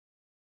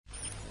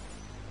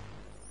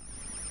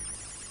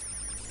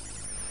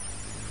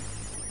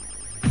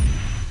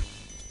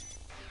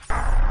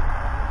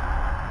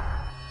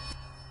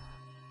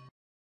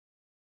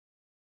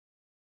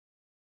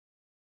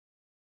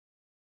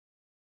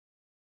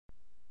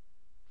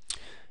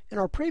In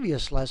our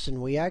previous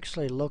lesson, we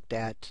actually looked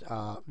at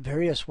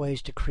various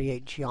ways to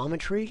create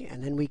geometry,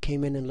 and then we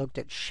came in and looked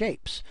at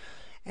shapes.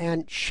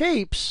 And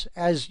shapes,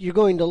 as you're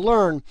going to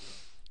learn,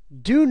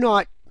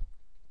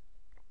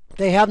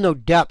 they have no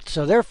depth,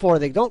 so therefore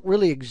they don't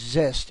really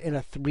exist in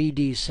a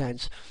 3D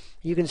sense.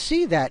 You can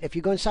see that if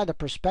you go inside the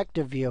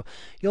perspective view,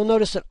 you'll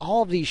notice that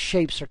all of these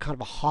shapes are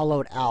kind of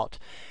hollowed out.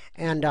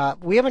 And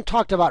we haven't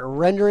talked about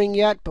rendering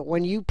yet, but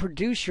when you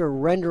produce your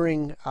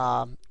rendering,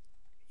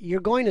 you're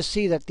going to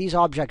see that these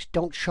objects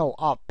don't show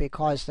up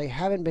because they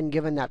haven't been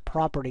given that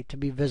property to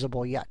be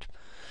visible yet.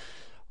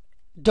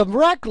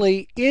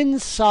 Directly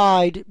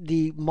inside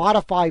the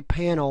Modify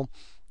panel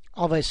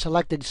of a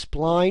selected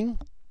spline,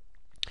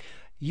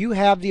 you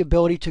have the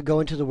ability to go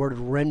into the word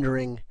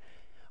rendering.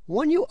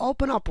 When you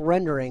open up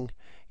rendering,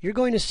 you're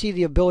going to see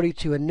the ability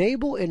to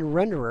enable in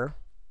renderer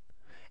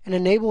and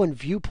enable in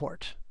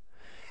viewport.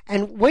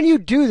 And when you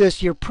do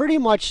this, you're pretty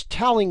much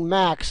telling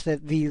Max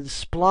that the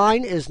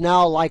spline is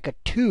now like a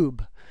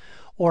tube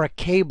or a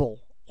cable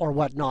or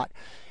whatnot.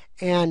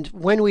 And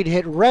when we'd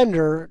hit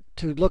render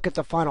to look at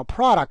the final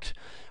product,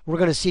 we're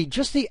going to see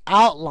just the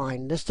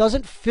outline. This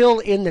doesn't fill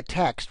in the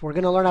text. We're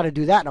going to learn how to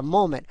do that in a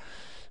moment.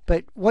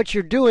 But what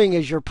you're doing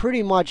is you're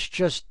pretty much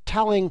just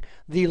telling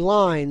the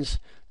lines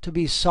to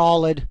be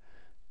solid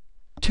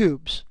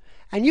tubes.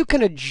 And you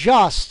can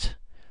adjust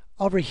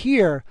over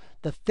here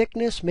the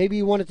thickness. Maybe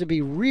you want it to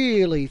be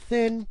really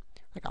thin,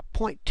 like a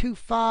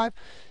 0.25.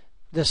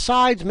 The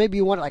sides, maybe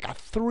you want it like a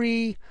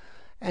 3.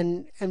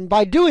 And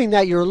by doing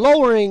that, you're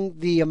lowering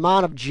the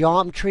amount of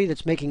geometry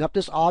that's making up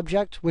this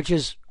object, which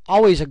is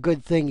always a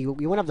good thing. You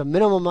want to have the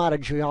minimum amount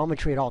of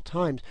geometry at all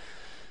times.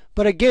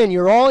 But again,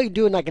 you're only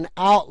doing like an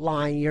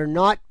outline. You're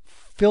not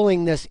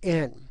filling this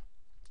in.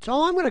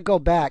 So I'm going to go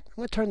back. I'm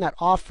going to turn that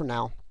off for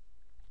now.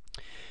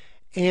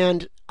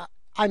 And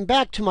I'm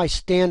back to my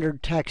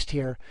standard text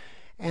here.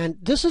 And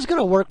this is going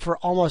to work for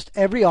almost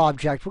every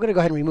object. We're going to go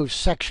ahead and remove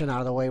section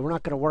out of the way. We're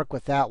not going to work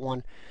with that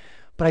one.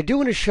 But I do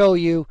want to show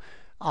you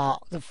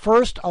the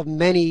first of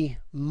many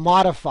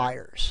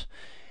modifiers.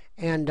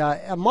 And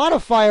a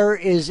modifier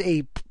is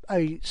a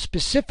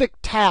specific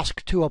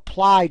task to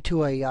apply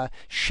to a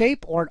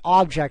shape or an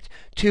object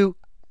to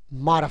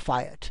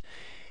modify it.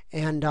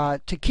 And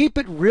to keep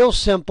it real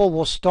simple,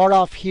 we'll start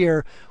off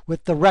here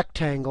with the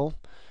rectangle.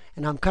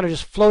 And I'm kind of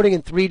just floating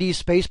in 3D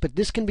space, but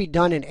this can be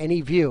done in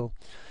any view.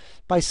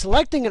 By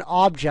selecting an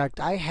object,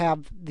 I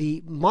have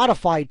the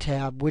Modify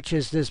tab, which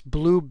is this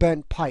blue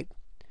bent pipe.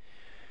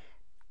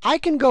 I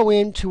can go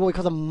into what we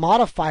call the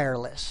modifier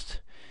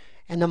list.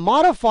 And the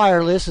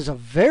modifier list is a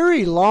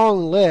very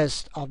long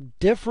list of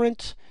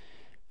different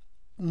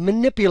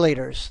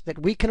manipulators that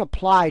we can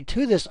apply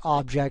to this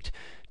object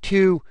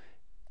to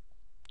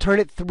turn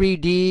it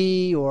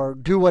 3D or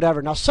do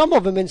whatever. Now, some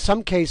of them, in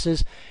some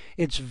cases,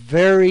 it's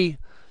very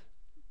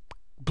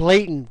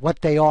blatant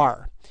what they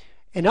are.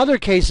 In other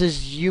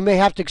cases, you may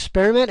have to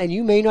experiment and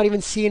you may not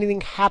even see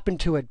anything happen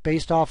to it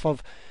based off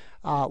of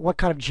what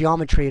kind of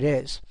geometry it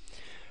is.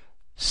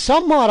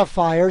 Some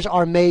modifiers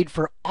are made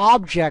for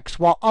objects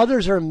while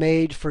others are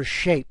made for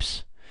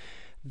shapes.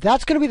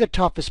 That's going to be the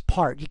toughest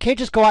part. You can't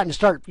just go out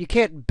and you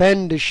can't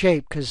bend a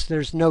shape because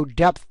there's no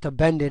depth to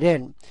bend it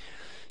in.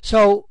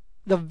 So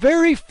the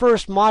very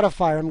first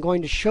modifier I'm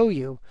going to show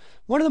you,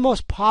 one of the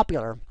most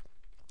popular,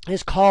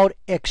 is called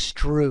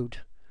extrude.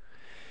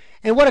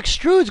 And what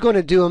extrude is going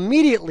to do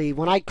immediately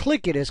when I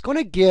click it is going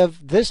to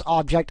give this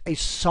object a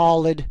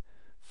solid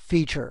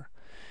feature.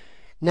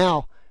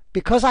 Now,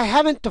 because I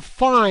haven't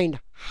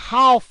defined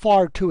how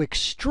far to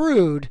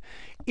extrude,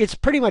 it's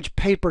pretty much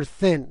paper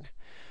thin.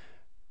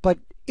 But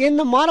in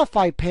the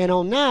Modify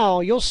panel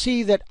now, you'll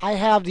see that I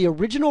have the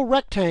original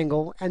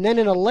rectangle, and then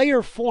in a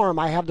layer form,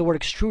 I have the word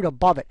extrude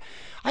above it.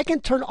 I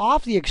can turn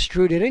off the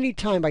extrude at any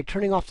time by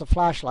turning off the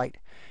flashlight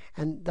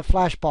and the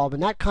flash bulb,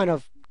 and that kind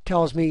of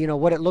tells me,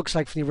 what it looks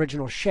like from the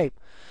original shape.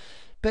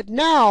 But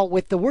now,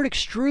 with the word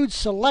extrude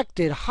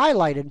selected,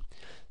 highlighted,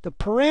 the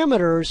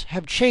parameters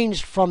have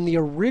changed from the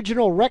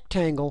original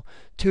rectangle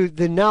to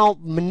the now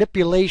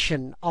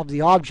manipulation of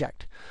the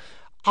object.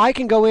 I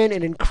can go in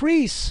and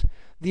increase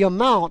the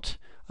amount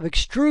of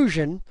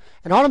extrusion,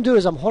 and all I'm doing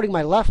is I'm holding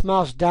my left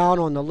mouse down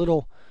on the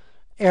little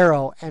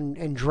arrow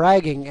and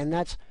dragging, and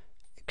that's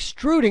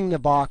extruding the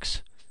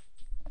box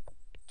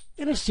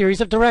in a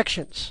series of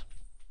directions.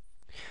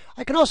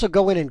 I can also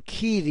go in and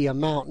key the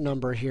amount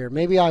number here.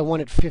 Maybe I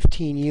want it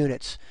 15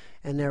 units,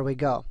 and there we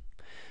go.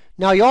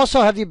 Now you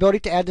also have the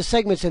ability to add the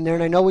segments in there,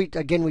 and I know we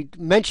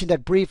mentioned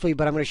that briefly,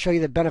 but I'm going to show you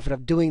the benefit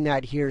of doing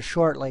that here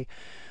shortly.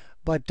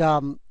 But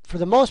for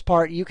the most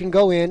part, you can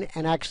go in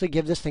and actually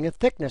give this thing a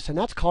thickness, and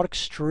that's called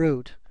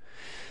extrude.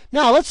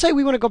 Now let's say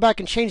we want to go back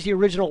and change the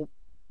original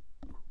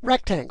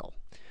rectangle.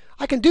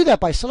 I can do that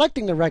by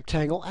selecting the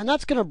rectangle, and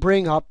that's going to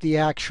bring up the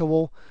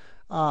actual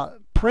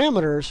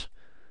parameters,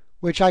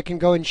 which I can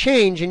go and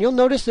change, and you'll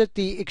notice that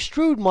the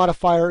extrude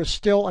modifier is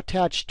still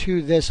attached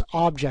to this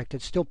object.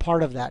 It's still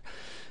part of that.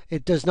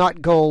 It does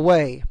not go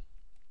away.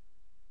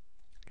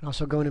 can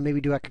also go in and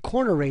maybe do like a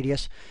corner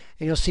radius,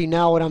 and you'll see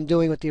now what I'm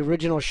doing with the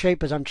original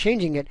shape is I'm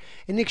changing it,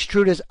 and the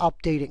extrude is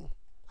updating.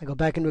 I go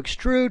back into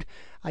extrude,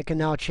 I can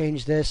now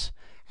change this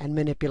and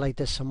manipulate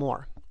this some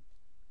more.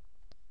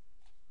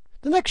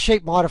 The next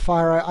shape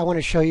modifier I want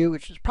to show you,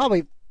 which is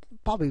probably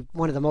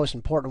one of the most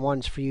important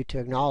ones for you to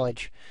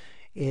acknowledge,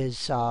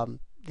 is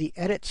the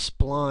edit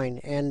spline.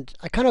 And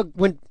I'm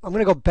going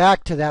to go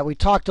back to that. We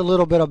talked a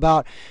little bit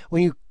about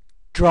when you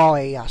draw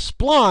a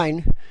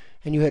spline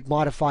and you hit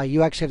modify,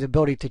 you actually have the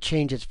ability to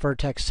change its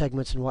vertex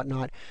segments and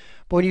whatnot.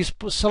 But when you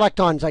select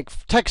on like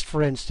text,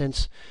 for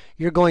instance,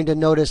 you're going to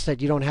notice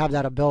that you don't have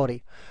that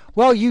ability.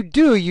 Well, you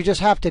do. You just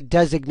have to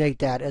designate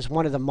that as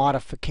one of the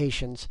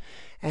modifications.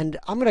 And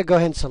I'm going to go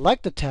ahead and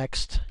select the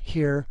text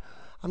here.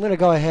 I'm going to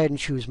go ahead and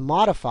choose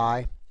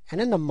modify. And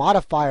in the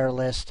modifier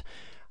list,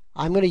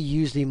 I'm going to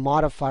use the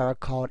modifier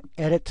called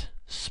edit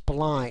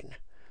spline.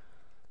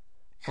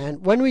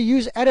 And when we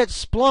use edit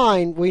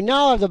spline, we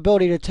now have the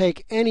ability to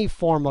take any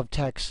form of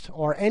text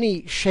or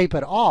any shape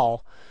at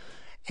all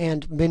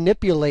and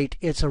manipulate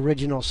its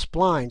original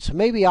spline. So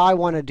maybe I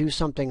want to do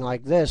something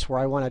like this, where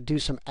I want to do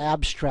some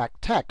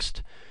abstract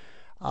text,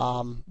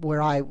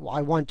 where I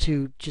want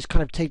to just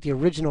kind of take the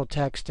original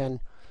text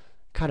and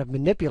kind of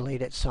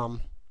manipulate it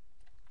some.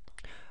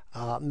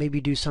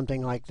 Maybe do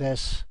something like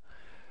this,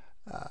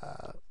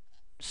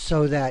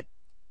 so that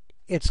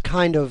it's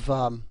kind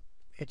of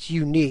it's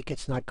unique.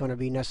 It's not going to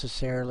be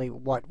necessarily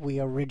what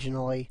we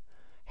originally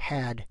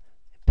had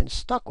been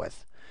stuck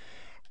with.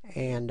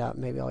 And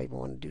maybe I'll even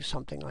want to do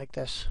something like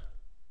this.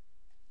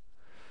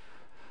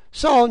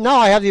 So now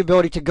I have the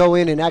ability to go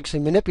in and actually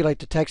manipulate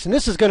the text. And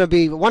this is going to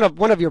be one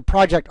of your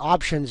project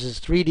options is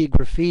 3D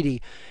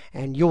graffiti.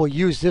 And you will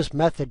use this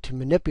method to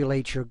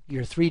manipulate your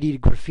 3D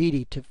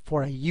graffiti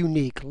for a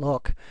unique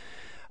look.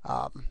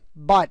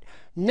 But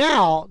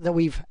now that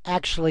we've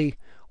actually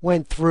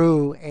went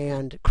through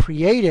and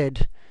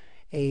created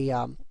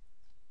a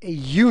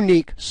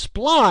unique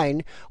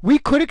spline, we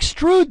could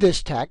extrude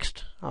this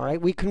text. All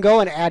right, we can go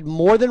and add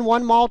more than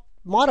one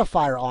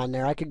modifier on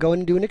there. I could go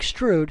in and do an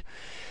extrude.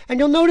 And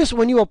you'll notice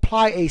when you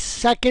apply a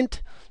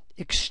second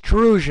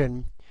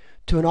extrusion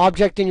to an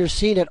object in your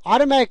scene, it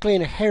automatically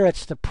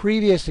inherits the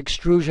previous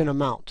extrusion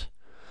amount.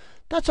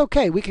 That's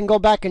okay. We can go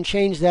back and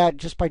change that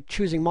just by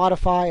choosing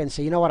modify and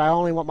say, you know what, I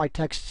only want my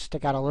text to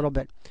stick out a little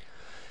bit.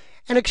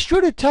 And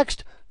extruded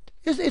text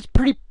it's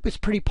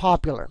pretty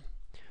popular.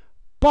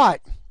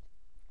 But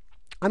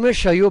I'm going to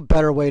show you a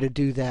better way to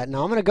do that.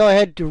 Now I'm going to go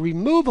ahead to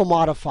remove a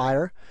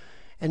modifier,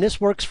 and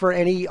this works for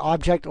any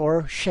object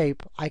or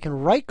shape. I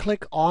can right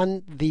click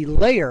on the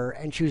layer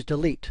and choose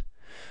delete.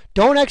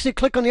 Don't actually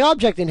click on the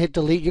object and hit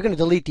delete. You're going to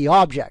delete the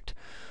object.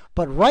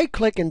 But right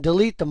click and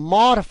delete the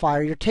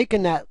modifier. You're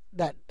taking that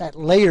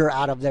layer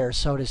out of there,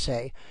 so to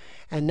say.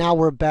 And now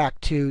we're back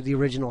to the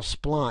original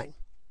spline.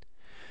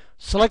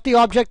 Select the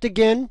object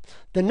again.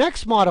 The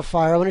next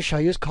modifier I want to show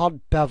you is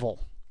called bevel.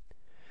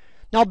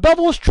 Now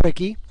bevel is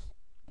tricky.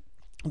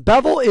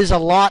 Bevel is a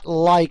lot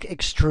like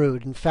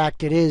extrude. In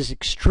fact, it is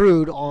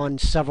extrude on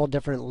several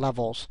different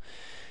levels.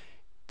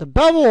 The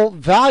bevel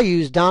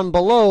values down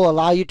below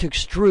allow you to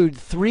extrude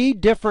 3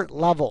 different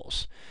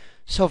levels.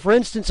 So for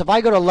instance, if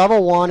I go to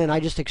level 1 and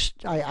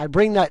I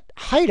bring that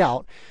height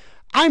out,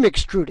 I'm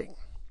extruding.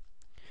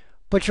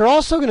 But you're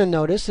also going to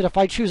notice that if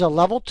I choose a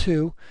level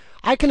 2,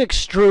 I can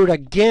extrude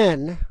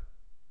again,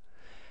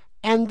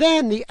 and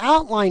then the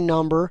outline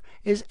number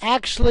is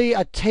actually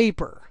a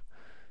taper.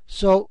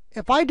 So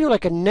if I do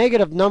like a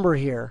negative number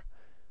here,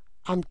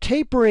 I'm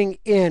tapering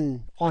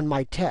in on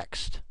my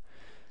text.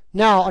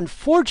 Now,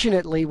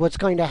 unfortunately, what's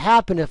going to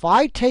happen if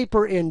I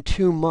taper in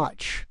too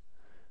much,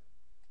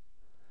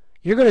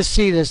 you're going to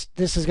see this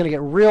is going to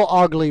get real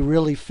ugly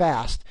really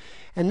fast.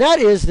 And that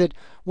is that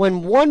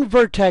when one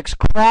vertex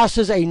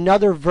crosses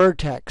another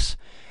vertex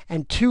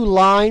and 2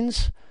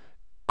 lines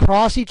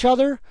cross each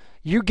other,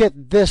 you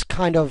get this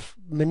kind of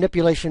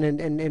manipulation,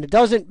 and it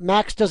doesn't,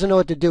 Max doesn't know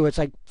what to do. It's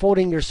like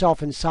folding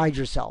yourself inside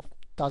yourself.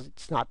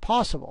 It's not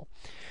possible.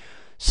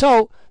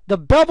 So the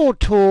bevel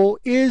tool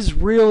is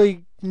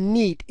really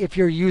neat if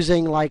you're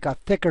using like a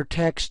thicker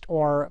text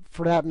or,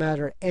 for that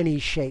matter, any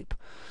shape.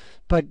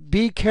 But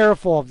be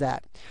careful of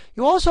that.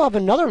 You also have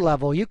another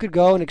level. You could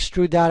go and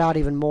extrude that out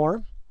even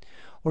more.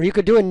 Or you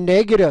could do a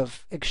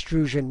negative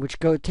extrusion, which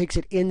takes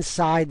it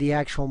inside the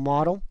actual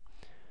model.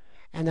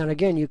 And then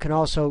again, you can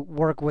also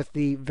work with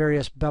the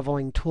various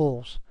beveling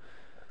tools.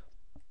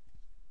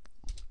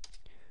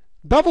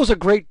 Bevel is a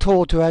great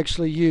tool to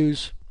actually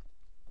use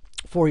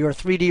for your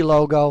 3D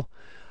logo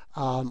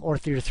or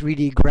for your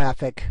 3D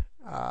graphic,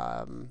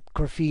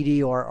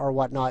 graffiti or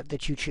whatnot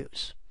that you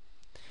choose.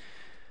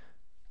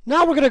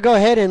 Now we're going to go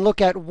ahead and look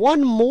at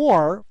one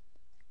more.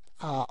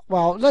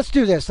 Well, let's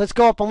do this. Let's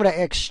go up. I'm going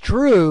to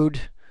extrude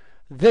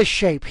this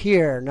shape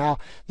here. Now,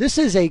 this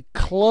is a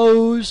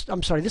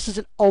this is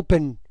an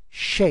open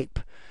shape,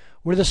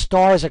 where the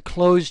star is a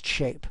closed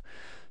shape.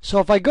 So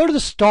if I go to the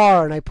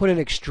star and I put an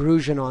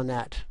extrusion on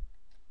that,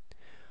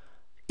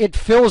 it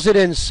fills it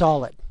in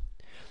solid.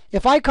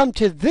 If I come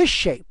to this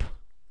shape,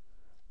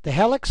 the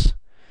helix,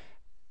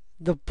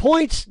 the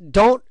points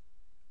don't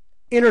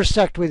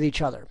intersect with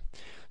each other.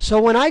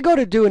 So when I go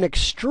to do an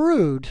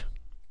extrude,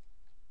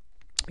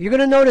 you're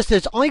going to notice that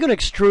it's only going to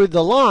extrude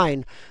the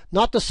line,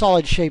 not the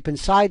solid shape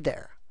inside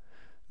there.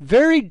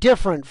 Very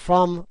different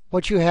from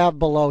what you have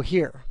below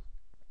here.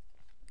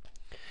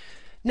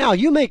 Now,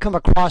 you may come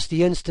across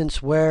the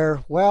instance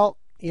where, well,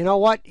 you know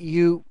what?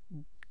 You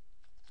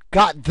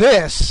got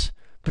this,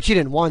 but you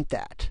didn't want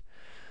that.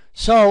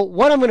 So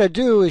what I'm going to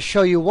do is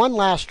show you one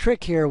last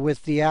trick here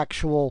with the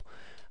actual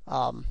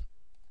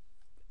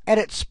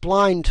Edit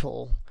Spline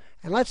tool.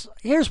 And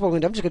here's what we're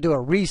going to do. I'm just going to do a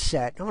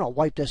reset. I'm going to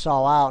wipe this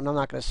all out, and I'm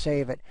not going to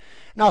save it.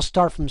 And I'll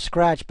start from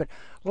scratch. But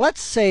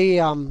let's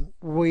say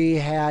we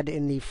had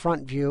in the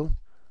front view,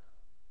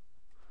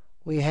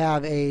 we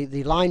have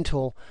the line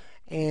tool,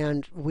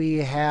 and we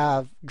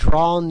have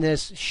drawn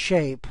this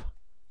shape,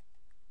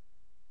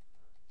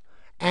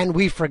 and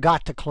we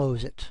forgot to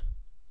close it.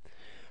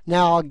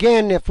 Now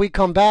again, if we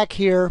come back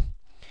here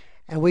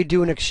and we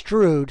do an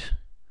extrude,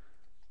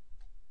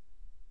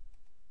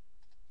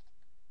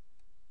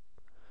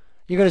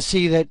 you're going to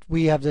see that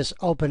we have this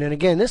open. And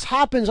again, this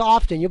happens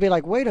often. You'll be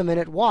like, wait a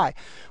minute, why?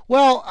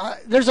 Well,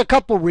 there's a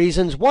couple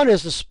reasons. One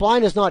is the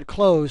spline is not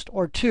closed,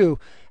 or two,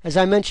 as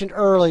I mentioned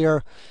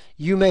earlier,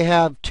 you may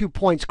have 2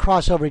 points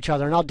cross over each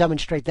other, and I'll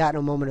demonstrate that in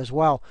a moment as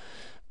well.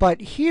 But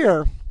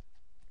here,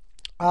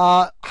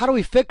 how do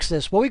we fix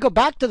this? Well, we go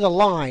back to the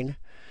line,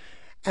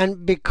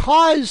 and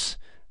because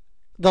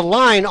the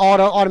line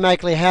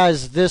automatically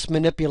has this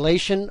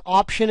manipulation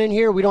option in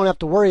here, we don't have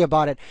to worry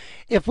about it.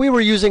 If we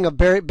were using a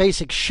very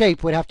basic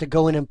shape, we'd have to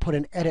go in and put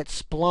an Edit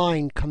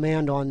Spline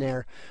command on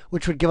there,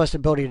 which would give us the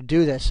ability to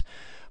do this.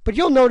 But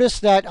you'll notice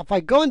that if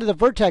I go into the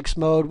vertex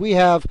mode, we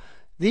have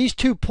these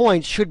 2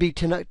 points could be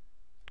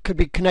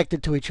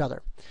connected to each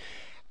other.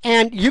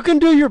 And you can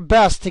do your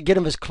best to get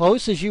them as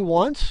close as you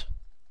want.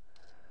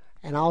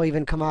 And I'll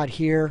even come out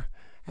here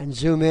and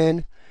zoom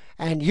in.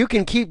 And you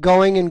can keep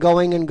going and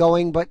going and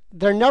going, but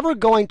they're never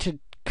going to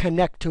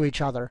connect to each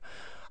other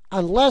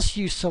unless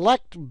you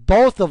select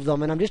both of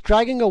them. And I'm just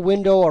dragging a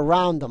window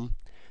around them.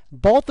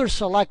 Both are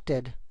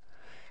selected.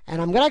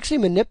 And I'm going to actually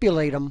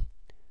manipulate them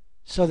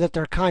so that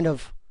they're kind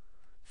of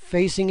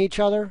facing each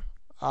other,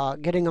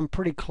 getting them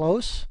pretty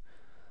close,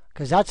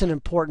 because that's an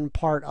important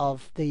part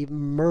of the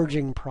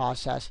merging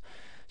process,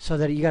 so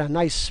that you got a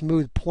nice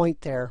smooth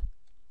point there.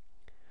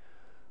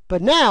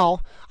 But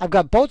now I've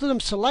got both of them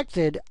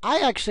selected. I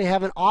actually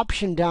have an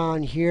option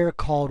down here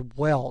called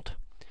Weld.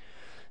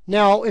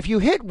 Now if you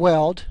hit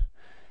Weld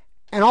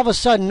and all of a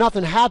sudden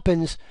nothing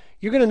happens,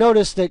 you're going to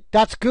notice that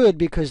that's good,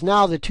 because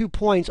now the 2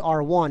 points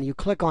are one. You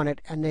click on it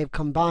and they've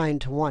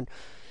combined to one.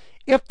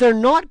 If they're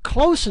not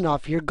close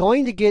enough, you're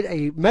going to get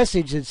a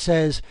message that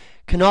says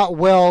cannot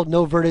weld,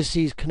 no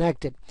vertices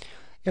connected.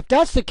 If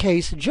that's the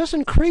case, just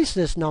increase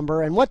this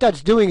number, and what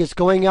that's doing is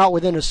going out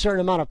within a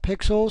certain amount of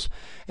pixels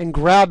and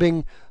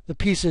grabbing the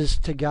pieces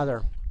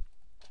together.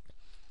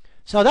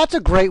 So that's a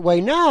great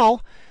way.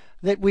 Now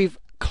that we've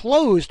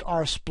closed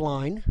our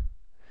spline,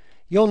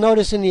 you'll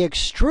notice in the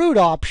extrude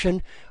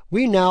option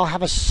we now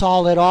have a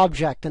solid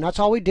object, and that's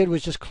all we did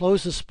was just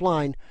close the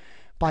spline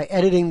by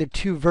editing the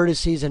 2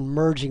 vertices and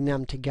merging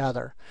them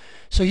together.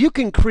 So you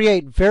can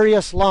create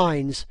various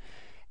lines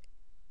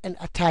and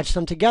attach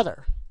them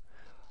together.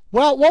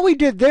 Well, what we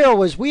did there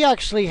was we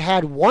actually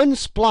had one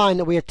spline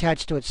that we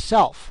attached to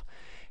itself.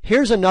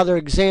 Here's another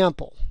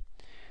example.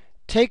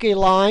 Take a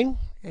line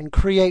and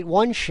create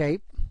one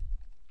shape,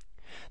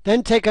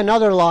 then take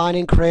another line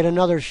and create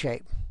another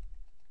shape.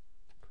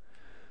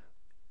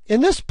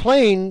 In this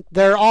plane,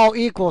 they're all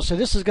equal, so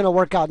this is going to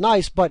work out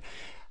nice, but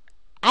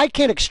I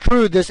can't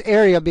extrude this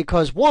area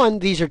because, one,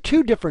 these are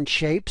 2 different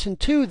shapes, and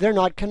 2, they're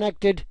not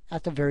connected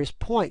at the various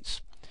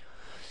points.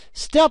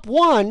 Step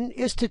 1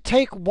 is to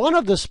take one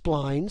of the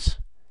splines,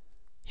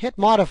 hit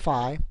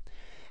Modify,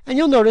 and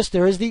you'll notice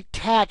there is the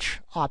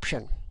Attach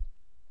option.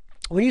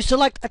 When you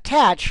select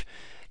Attach,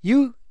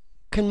 you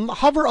can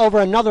hover over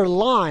another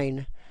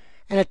line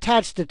and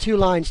attach the 2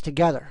 lines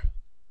together.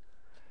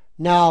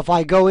 Now if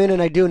I go in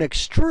and I do an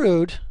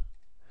extrude,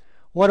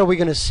 what are we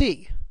going to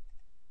see?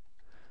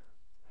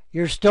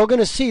 You're still going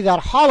to see that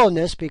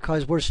hollowness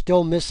because we're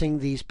still missing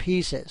these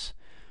pieces.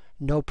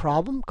 No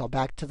problem. Go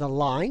back to the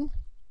line.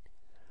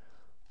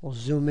 We'll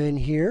zoom in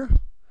here.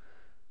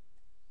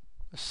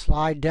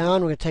 Slide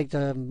down. We're going to take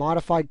the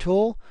modified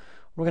tool.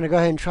 We're going to go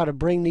ahead and try to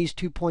bring these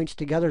 2 points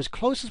together as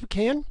close as we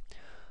can.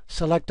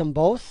 Select them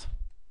both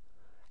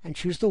and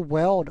choose the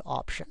Weld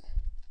option.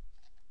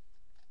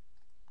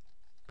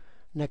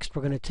 Next,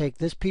 we're going to take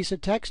this piece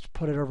of text,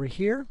 put it over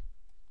here.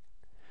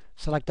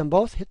 Select them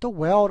both, hit the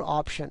Weld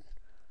option.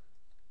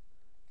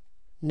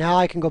 Now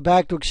I can go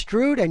back to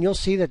extrude, and you'll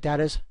see that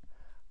that is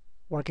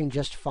working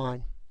just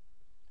fine.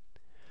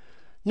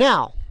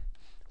 Now,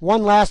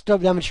 one last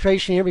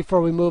demonstration here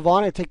before we move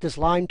on. I take this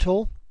line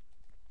tool,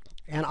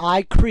 and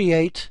I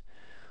create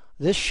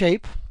this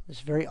shape,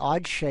 this very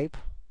odd shape.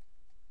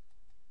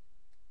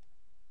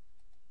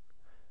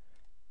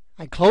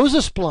 I close the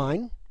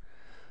spline.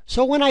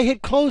 So when I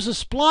hit close the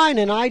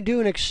spline and I do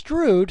an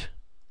extrude,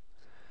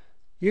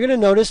 you're going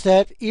to notice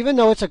that even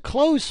though it's a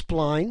closed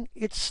spline,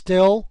 it's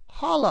still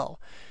hollow.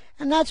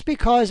 And that's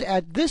because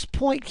at this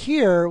point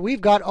here,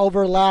 we've got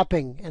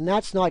overlapping, and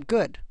that's not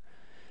good.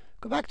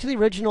 Go back to the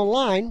original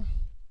line.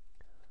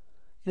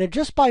 And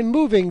just by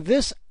moving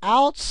this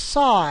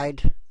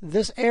outside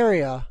this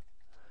area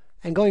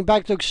and going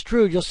back to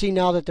extrude, you'll see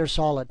now that they're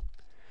solid.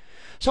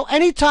 So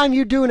anytime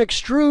you do an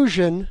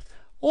extrusion,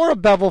 or a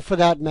bevel for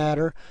that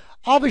matter,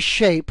 of a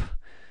shape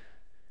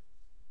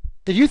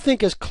that you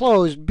think is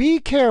closed, be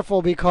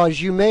careful because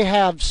you may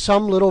have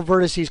some little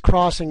vertices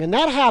crossing, and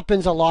that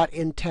happens a lot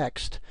in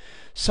text.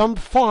 Some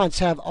fonts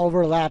have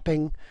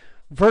overlapping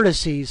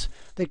vertices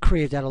that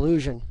create that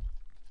illusion.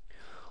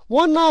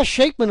 One last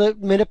shape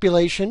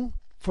manipulation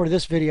for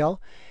this video,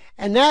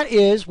 and that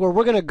is where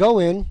we're going to go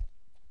in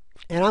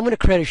and I'm going to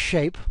create a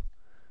shape.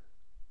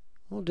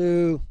 We'll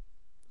do,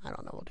 I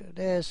don't know, we'll do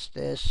this,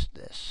 this,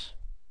 this.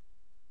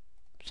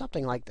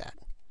 Something like that.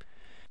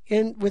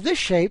 And with this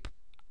shape,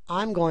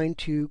 I'm going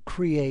to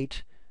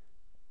create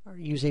or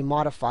use a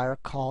modifier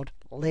called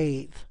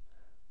lathe.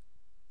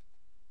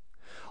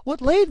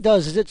 What lathe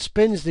does is it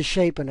spins the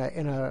shape in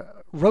a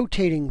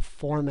rotating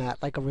format,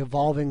 like a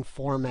revolving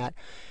format.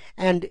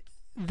 And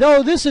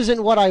though this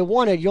isn't what I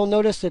wanted, you'll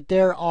notice that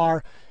there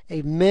are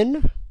a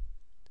min,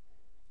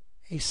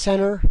 a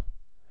center,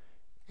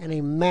 and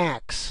a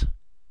max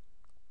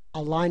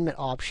alignment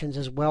options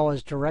as well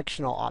as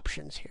directional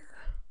options here.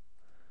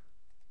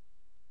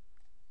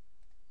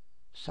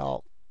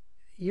 So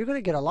you're going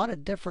to get a lot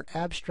of different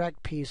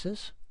abstract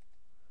pieces,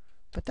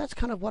 but that's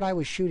kind of what I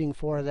was shooting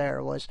for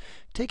there, was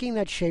taking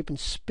that shape and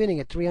spinning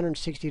it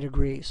 360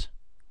 degrees.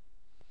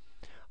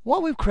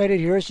 What we've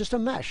created here is just a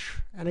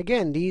mesh. And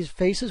again, these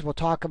faces, we'll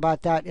talk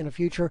about that in the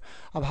future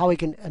of how we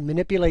can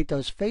manipulate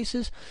those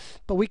faces.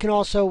 But we can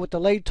also, with the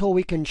lathe tool,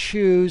 we can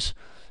choose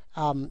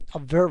a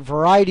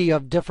variety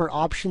of different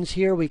options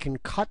here. We can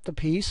cut the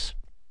piece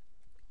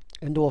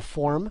into a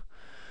form.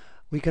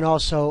 We can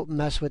also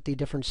mess with the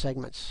different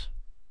segments.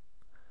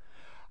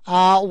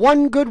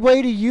 One good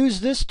way to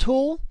use this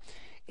tool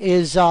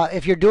is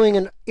if you're doing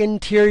an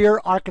interior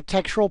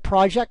architectural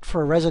project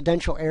for a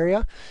residential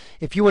area.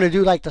 If you want to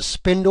do like the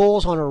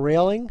spindles on a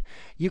railing,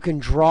 you can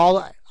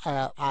draw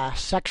a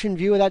section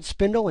view of that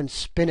spindle and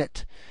spin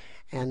it.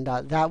 And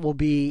that will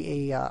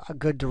be a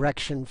good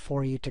direction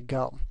for you to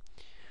go.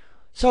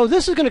 So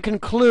this is going to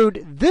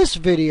conclude this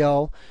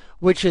video,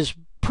 which is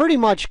pretty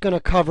much going to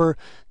cover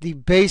the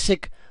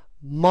basic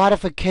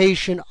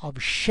modification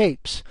of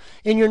shapes.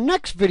 In your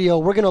next video,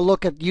 we're going to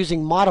look at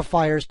using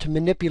modifiers to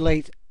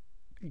manipulate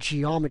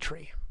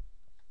geometry.